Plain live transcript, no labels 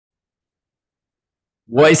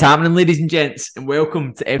What is happening, ladies and gents, and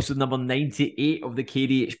welcome to episode number 98 of the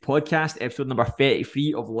KDH podcast, episode number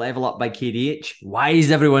 33 of Level Up by KDH. Why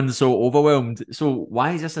is everyone so overwhelmed? So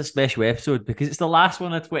why is this a special episode? Because it's the last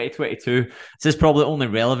one of 2022. This is probably only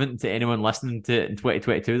relevant to anyone listening to it in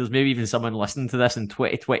 2022. There's maybe even someone listening to this in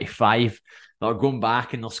 2025 that are going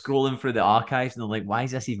back and they're scrolling through the archives and they're like, why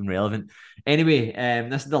is this even relevant? Anyway,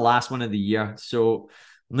 this is the last one of the year. So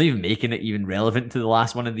I'm not even making it even relevant to the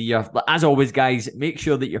last one of the year. But as always, guys, make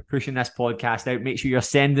sure that you're pushing this podcast out. Make sure you're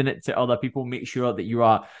sending it to other people. Make sure that you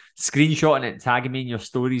are screenshotting it, tagging me in your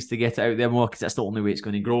stories to get it out there more, because that's the only way it's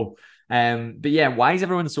going to grow. But yeah, why is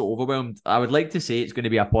everyone so overwhelmed? I would like to say it's going to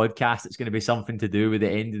be a podcast. It's going to be something to do with the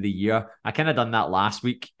end of the year. I kind of done that last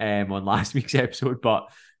week on last week's episode, but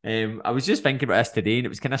I was just thinking about this today, and it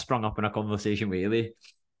was kind of sprung up in a conversation with Ailey.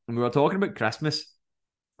 And we were talking about Christmas.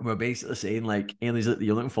 We're basically saying, like, Ailey's like,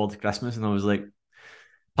 you're looking forward to Christmas. And I was like,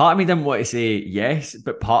 part of me didn't want to say yes,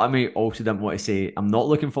 but part of me also didn't want to say I'm not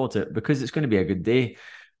looking forward to it because it's going to be a good day.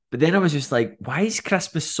 But then I was just like, why is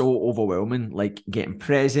Christmas so overwhelming? Like getting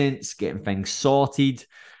presents, getting things sorted,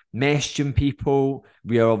 messaging people.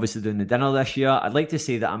 We are obviously doing the dinner this year. I'd like to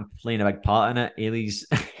say that I'm playing a big part in it. Ailey's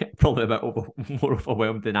probably a bit more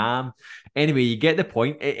overwhelmed than I am. Anyway, you get the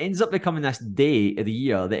point. It ends up becoming this day of the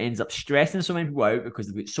year that ends up stressing so many people out because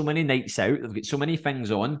they've got so many nights out, they've got so many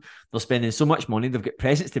things on, they're spending so much money, they've got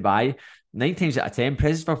presents to buy. 9 times out of 10,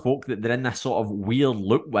 presents for folk that they're in this sort of weird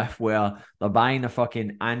loop with, where they're buying a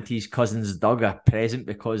fucking auntie's cousin's dog a present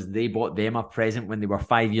because they bought them a present when they were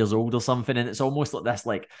 5 years old or something. And it's almost like this,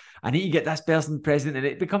 like, I need to get this person a present. And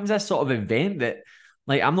it becomes this sort of event that,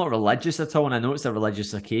 like, I'm not religious at all, and I know it's a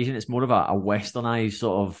religious occasion. It's more of a westernized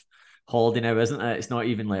sort of holiday now, isn't it? It's not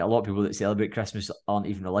even like a lot of people that celebrate Christmas aren't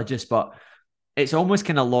even religious, but it's almost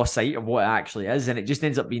kind of lost sight of what it actually is. And it just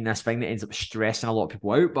ends up being this thing that ends up stressing a lot of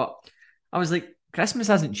people out. But I was like, Christmas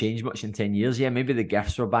hasn't changed much in 10 years. Yeah, maybe the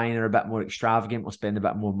gifts we're buying are a bit more extravagant. We'll spend a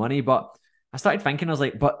bit more money. But I started thinking, I was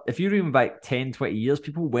like, but if you're even back 10, 20 years,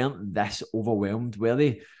 people weren't this overwhelmed, were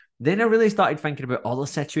they? Then I really started thinking about other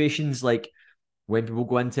situations, like when people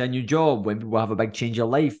go into a new job, when people have a big change of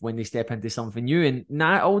life, when they step into something new. And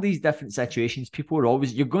now all these different situations, people are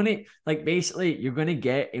always, you're going to, like, basically, you're going to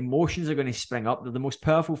get, emotions are going to spring up. They're the most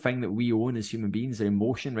powerful thing that we own as human beings, are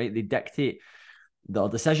emotion, right? They dictate the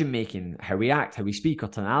decision making, how we act, how we speak, our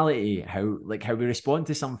tonality, how we respond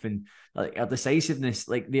to something, like our decisiveness.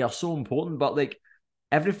 Like, they are so important, but like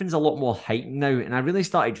everything's a lot more heightened now. And I really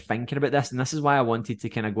started thinking about this, and this is why I wanted to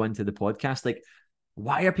kind of go into the podcast. Like,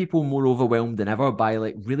 why are people more overwhelmed than ever by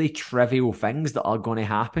like really trivial things that are going to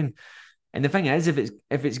happen? And the thing is, if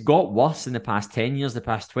it's got worse in the past 10 years, the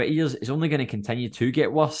past 20 years, it's only going to continue to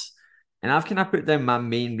get worse. And I've kind of put down my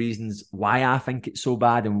main reasons why I think it's so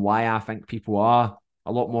bad and why I think people are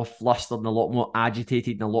a lot more flustered and a lot more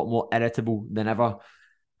agitated and a lot more irritable than ever.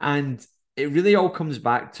 And it really all comes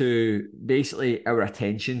back to basically our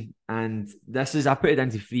attention. And this is, I put it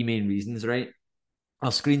down to 3 main reasons, right?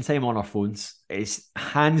 Our screen time on our phones is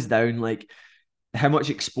hands down like how much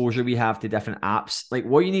exposure we have to different apps. Like,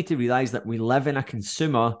 what you need to realize that we live in a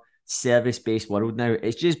consumer service-based world now.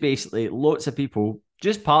 It's just basically lots of people,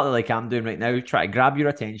 just partly like I'm doing right now, try to grab your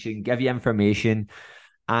attention, give you information,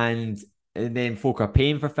 and then folk are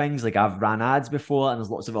paying for things. Like, I've ran ads before, and there's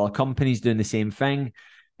lots of other companies doing the same thing.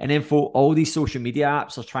 And then for all these social media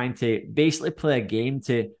apps are trying to basically play a game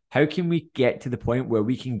to how can we get to the point where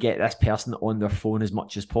we can get this person on their phone as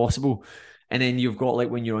much as possible. And then you've got, like,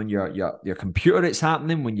 when you're on your computer, it's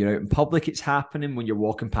happening. When you're out in public, it's happening. When you're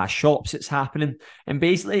walking past shops, it's happening. And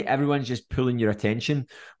basically everyone's just pulling your attention.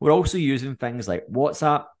 We're also using things like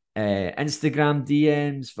WhatsApp, Instagram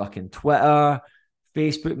DMs, fucking Twitter,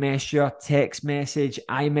 Facebook Messenger, text message,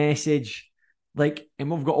 iMessage. Like, and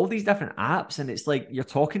we've got all these different apps, and it's like you're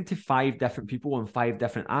talking to 5 different people on 5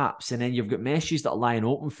 different apps, and then you've got messages that are lying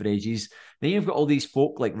open for ages. Then you've got all these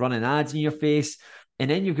folk like running ads in your face, and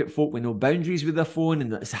then you've got folk with no boundaries with their phone,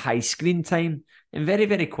 and it's high screen time. And very,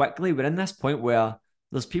 very quickly, we're in this point where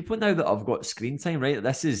there's people now that have got screen time, right?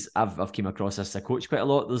 This is, I've came across this as a coach quite a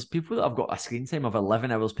lot. There's people that have got a screen time of 11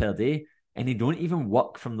 hours per day, and they don't even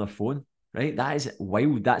work from their phone, right? That is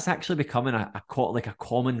wild. That's actually becoming a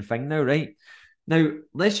common thing now, right? Now,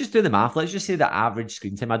 let's just do the math. Let's just say the average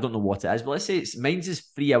screen time, I don't know what it is, but let's say mine's is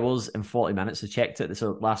 3 hours and 40 minutes. I checked it this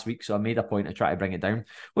last week, so I made a point to try to bring it down,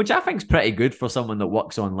 which I think is pretty good for someone that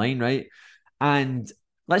works online, right? And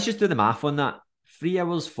let's just do the math on that. 3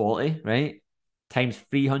 hours 40, right? Times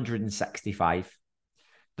 365.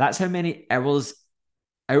 That's how many hours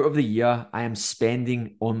out of the year I am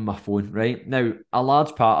spending on my phone, right? Now, a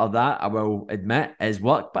large part of that, I will admit, is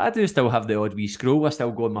work, but I do still have the odd wee scroll. I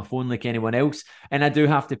still go on my phone like anyone else, and I do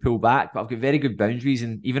have to pull back, but I've got very good boundaries.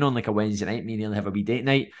 And even on like a Wednesday night, me nearly have a wee date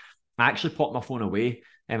night, I actually pop my phone away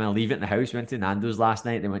and I leave it in the house. We went to Nando's last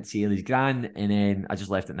night, then went to see Ailey's gran, and then I just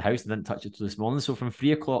left it in the house and didn't touch it till this morning. So from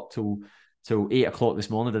 3 o'clock till 8 o'clock this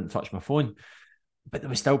morning, I didn't touch my phone. But there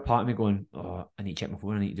was still part of me going, oh, I need to check my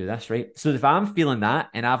phone, I need to do this, right? So if I'm feeling that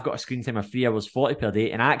and I've got a screen time of 3 hours 40 per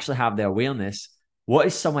day, and I actually have the awareness, what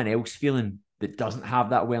is someone else feeling that doesn't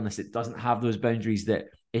have that awareness, that doesn't have those boundaries, that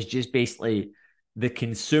is just basically the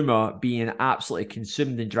consumer being absolutely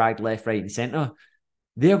consumed and dragged left, right, and center?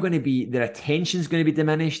 They're going to be, their attention is going to be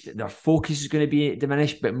diminished, their focus is going to be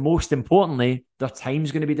diminished, but most importantly, their time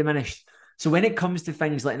is going to be diminished. So when it comes to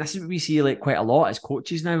things like, and this is what we see like quite a lot as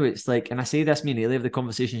coaches now, it's like, and I say this, me and Ailey have the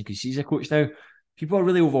conversation because she's a coach now, people are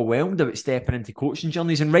really overwhelmed about stepping into coaching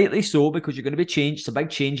journeys, and rightly so, because you're going to be changed. It's a big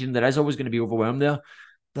change, and there is always going to be overwhelmed there.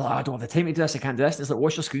 They're like, I don't have the time to do this, I can't do this. And it's like,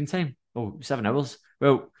 what's your screen time? Oh, 7 hours.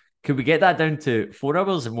 Well, could we get that down to 4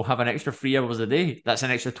 hours and we'll have an extra 3 hours a day? That's an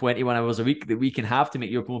extra 21 hours a week that we can have to make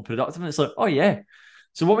you more productive. And it's like, oh yeah.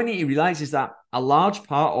 So what we need to realize is that a large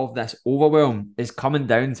part of this overwhelm is coming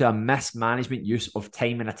down to a mismanagement use of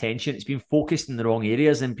time and attention. It's been focused in the wrong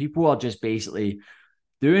areas, and people are just basically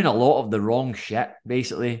doing a lot of the wrong shit,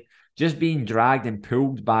 basically just being dragged and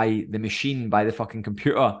pulled by the machine, by the fucking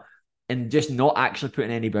computer, and just not actually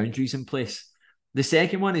putting any boundaries in place. The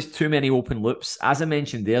second one is too many open loops. As I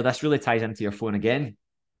mentioned there, this really ties into your phone again.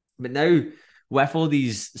 But now with all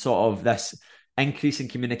these sort of this increase in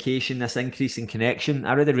communication, this increase in connection,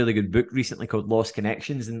 I read a really good book recently called Lost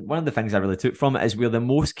Connections. And one of the things I really took from it is we're the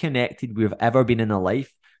most connected we've ever been in our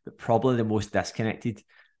life, but probably the most disconnected.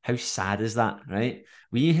 How sad is that, right?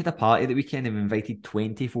 We had a party the weekend and we invited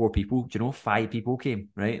 24 people. Do you know, 5 people came,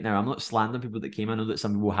 right? Now, I'm not slandering people that came. I know that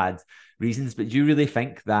some people had reasons, but do you really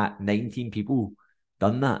think that 19 people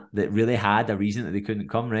done that really had a reason that they couldn't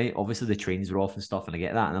come, right? Obviously, the trains were off and stuff, and I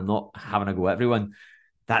get that, and I'm not having a go at everyone.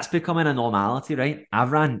 That's becoming a normality, right?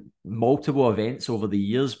 I've ran multiple events over the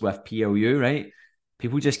years with PLU, right?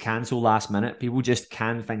 People just cancel last minute. People just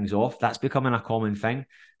can things off. That's becoming a common thing.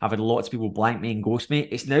 I've had lots of people blank me and ghost me.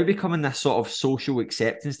 It's now becoming this sort of social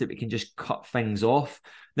acceptance that we can just cut things off.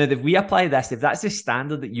 Now, if we apply this, if that's the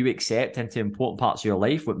standard that you accept into important parts of your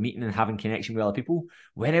life, with meeting and having connection with other people,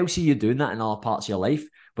 where else are you doing that in other parts of your life?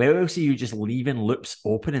 Where else are you just leaving loops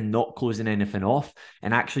open and not closing anything off,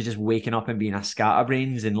 and actually just waking up and being a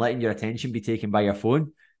scatterbrains and letting your attention be taken by your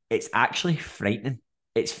phone? It's actually frightening.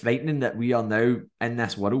 It's frightening that we are now in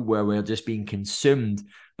this world where we're just being consumed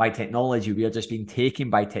by technology. We are just being taken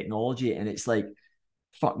by technology. And it's like,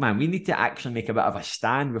 fuck, man, we need to actually make a bit of a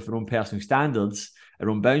stand with our own personal standards, our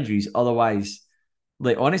own boundaries. Otherwise,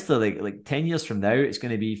 like, honestly, like 10 years from now, it's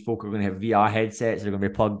going to be folk are going to have VR headsets. They're going to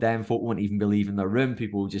be plugged in. Folk won't even be leaving their room.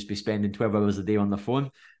 People will just be spending 12 hours a day on their phone,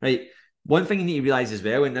 right? One thing you need to realize as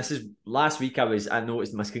well, and this is last week, I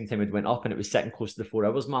noticed my screen time had went up and it was sitting close to the 4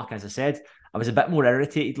 hours mark. As I said, I was a bit more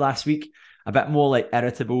irritated last week, a bit more like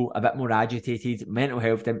irritable, a bit more agitated. Mental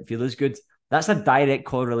health didn't feel as good. That's a direct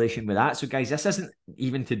correlation with that. So guys, this isn't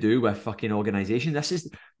even to do with fucking organization. This is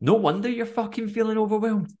no wonder you're fucking feeling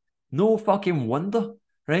overwhelmed. No fucking wonder,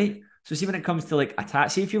 right? So see, when it comes to like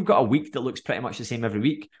attach, see if you've got a week that looks pretty much the same every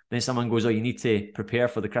week, then someone goes, oh, you need to prepare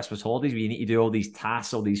for the Christmas holidays where you need to do all these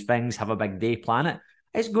tasks, all these things, have a big day, plan it.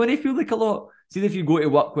 It's going to feel like a lot. See, if you go to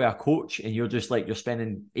work with a coach and you're just like, you're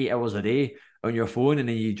spending 8 hours a day on your phone, and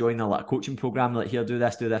then you join a like, coaching program, like, here, do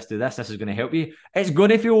this, do this, do this. This is going to help you. It's going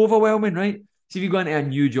to feel overwhelming, right? See, if you go into a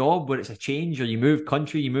new job where it's a change, or you move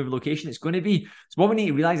country, you move location, it's going to be. So what we need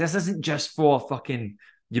to realize, this isn't just for fucking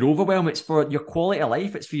your overwhelm, it's for your quality of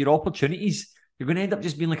life, it's for your opportunities. You're going to end up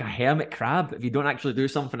just being like a hermit crab if you don't actually do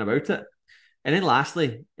something about it. And then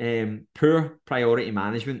lastly, poor priority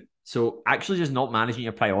management. So actually just not managing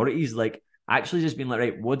your priorities, like actually just being like,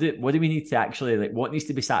 right, what do we need to actually, like, what needs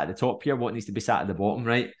to be sat at the top here, what needs to be sat at the bottom,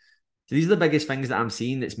 right? So these are the biggest things that I'm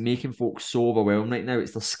seeing that's making folks so overwhelmed right now.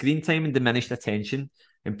 It's the screen time and diminished attention,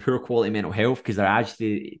 and poor quality mental health because they're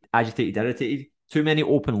agitated, irritated. Too many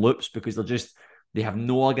open loops because they have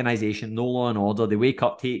no organization, no law and order. They wake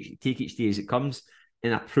up, take each day as it comes,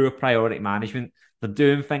 in a poor priority management. They're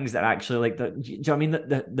doing things that are actually like, do you know what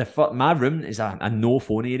I mean? My room is a no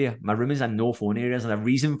phone area. My room is a no phone area. And a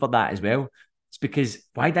reason for that as well. It's because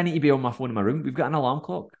why do I need to be on my phone in my room? We've got an alarm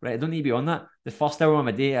clock, right? I don't need to be on that. The first hour of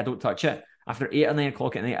my day, I don't touch it. After 8 or 9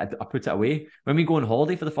 o'clock at night, I put it away. When we go on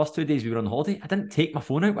holiday, for the first 2 days we were on holiday, I didn't take my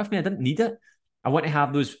phone out with me. I didn't need it. I want to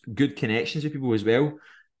have those good connections with people as well.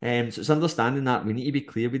 So it's understanding that we need to be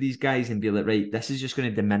clear with these guys and be like, right, this is just going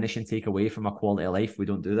to diminish and take away from our quality of life. We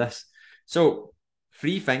don't do this. So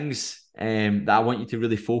 3 things that I want you to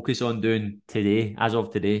really focus on doing today, as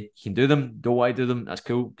of today. You can do them. Don't want to do them. That's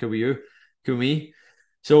cool. Cool with you. Cool with me.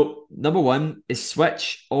 So number 1 is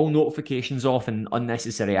switch all notifications off and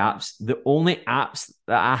unnecessary apps. The only apps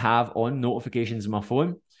that I have on notifications on my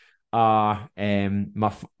phone are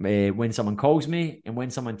when someone calls me and when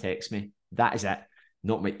someone texts me. That is it.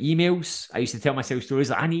 Not my emails. I used to tell myself stories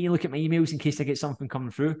like I need to look at my emails in case I get something coming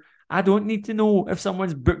through. I don't need to know if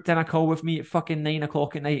someone's booked in a call with me at fucking 9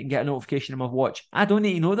 o'clock at night and get a notification on my watch. I don't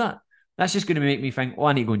need to know that. That's just going to make me think, oh,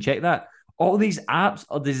 I need to go and check that. All these apps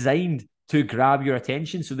are designed to grab your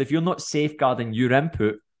attention. So if you're not safeguarding your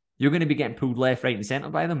input, you're going to be getting pulled left, right, and center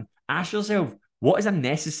by them. Ask yourself, what is a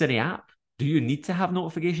necessary app? Do you need to have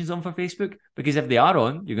notifications on for Facebook? Because if they are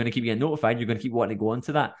on, you're going to keep getting notified. You're going to keep wanting to go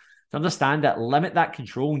into that. To understand that, limit that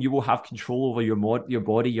control, and you will have control over your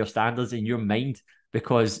body, your standards, and your mind,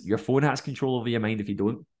 because your phone has control over your mind if you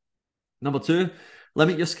don't. Number 2,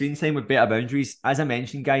 limit your screen time with better boundaries. As I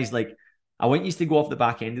mentioned, guys, like I want you to go off the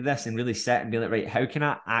back end of this and really sit and be like, right, how can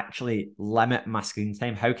I actually limit my screen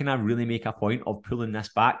time? How can I really make a point of pulling this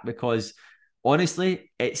back? Because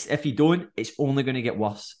honestly, if you don't, it's only going to get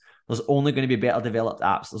worse. There's only going to be better developed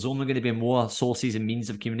apps. There's only going to be more sources and means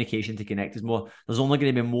of communication to connect us more. There's only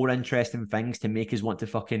going to be more interesting things to make us want to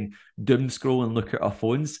fucking doom scroll and look at our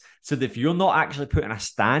phones. So if you're not actually putting a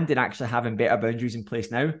stand and actually having better boundaries in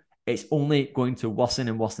place now, it's only going to worsen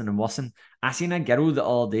and worsen and worsen. I seen a girl the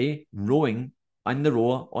other day rowing on the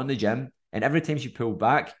rower on the gym, and every time she pulled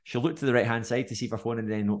back, she looked to the right-hand side to see if her phone had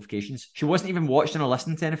any notifications. She wasn't even watching or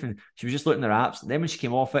listening to anything. She was just looking at her apps. Then when she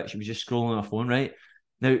came off it, she was just scrolling on her phone, right?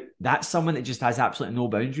 Now, that's someone that just has absolutely no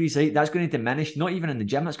boundaries, right? That's going to diminish, not even in the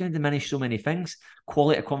gym, that's going to diminish so many things.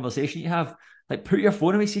 Quality of conversation you have. Like, put your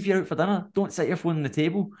phone away, see if you're out for dinner. Don't set your phone on the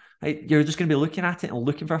table. Like, you're just going to be looking at it and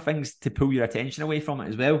looking for things to pull your attention away from it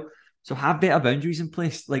as well. So have better boundaries in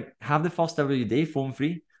place. Like, have the first hour of your day phone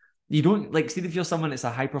free. You don't, like, see if you're someone that's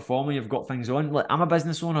a high performer, you've got things on. Like, I'm a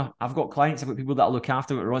business owner. I've got clients, I've got people that I look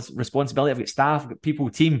after with responsibility. I've got staff, I've got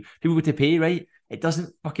people, team, people to pay, right? It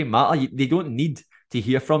doesn't fucking matter. They don't need to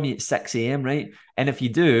hear from you at 6 a.m., right? And if you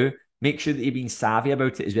do, make sure that you're being savvy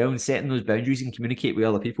about it as well and setting those boundaries and communicate with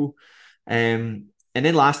other people. And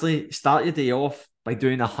then lastly, start your day off by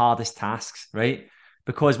doing the hardest tasks, right?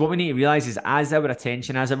 Because what we need to realize is as our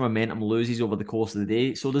attention, as our momentum loses over the course of the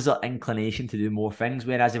day, so does our inclination to do more things.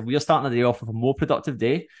 Whereas if we're starting the day off with a more productive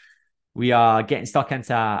day, we are getting stuck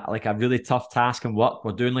into a really tough task and work.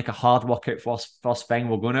 We're doing like a hard workout first thing.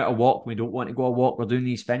 We're going out a walk. We don't want to go a walk. We're doing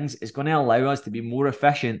these things. It's going to allow us to be more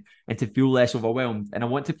efficient and to feel less overwhelmed. And I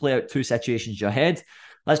want to play out 2 situations in your head.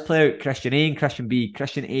 Let's play out Christian A and Christian B.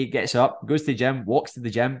 Christian A gets up, goes to the gym, walks to the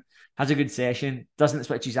gym, has a good session, doesn't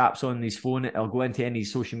switch his apps on his phone or go into any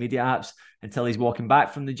social media apps until he's walking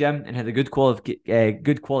back from the gym and had a good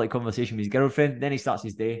quality conversation with his girlfriend. Then he starts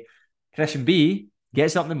his day. Christian B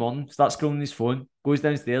gets up in the morning, starts scrolling his phone, goes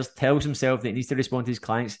downstairs, tells himself that he needs to respond to his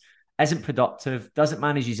clients, isn't productive, doesn't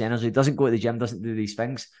manage his energy, doesn't go to the gym, doesn't do these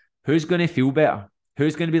things. Who's going to feel better?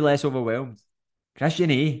 Who's going to be less overwhelmed? Christian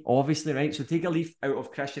A, obviously, right? So take a leaf out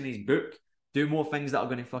of Christian A's book, do more things that are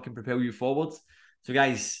going to fucking propel you forward. So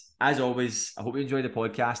guys, as always, I hope you enjoyed the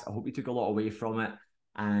podcast. I hope you took a lot away from it.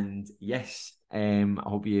 And yes, I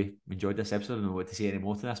hope you enjoyed this episode. I don't know what to say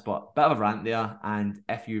anymore to this, but a bit of a rant there. And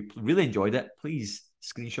if you really enjoyed it, please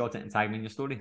screenshot it and tag me in your story.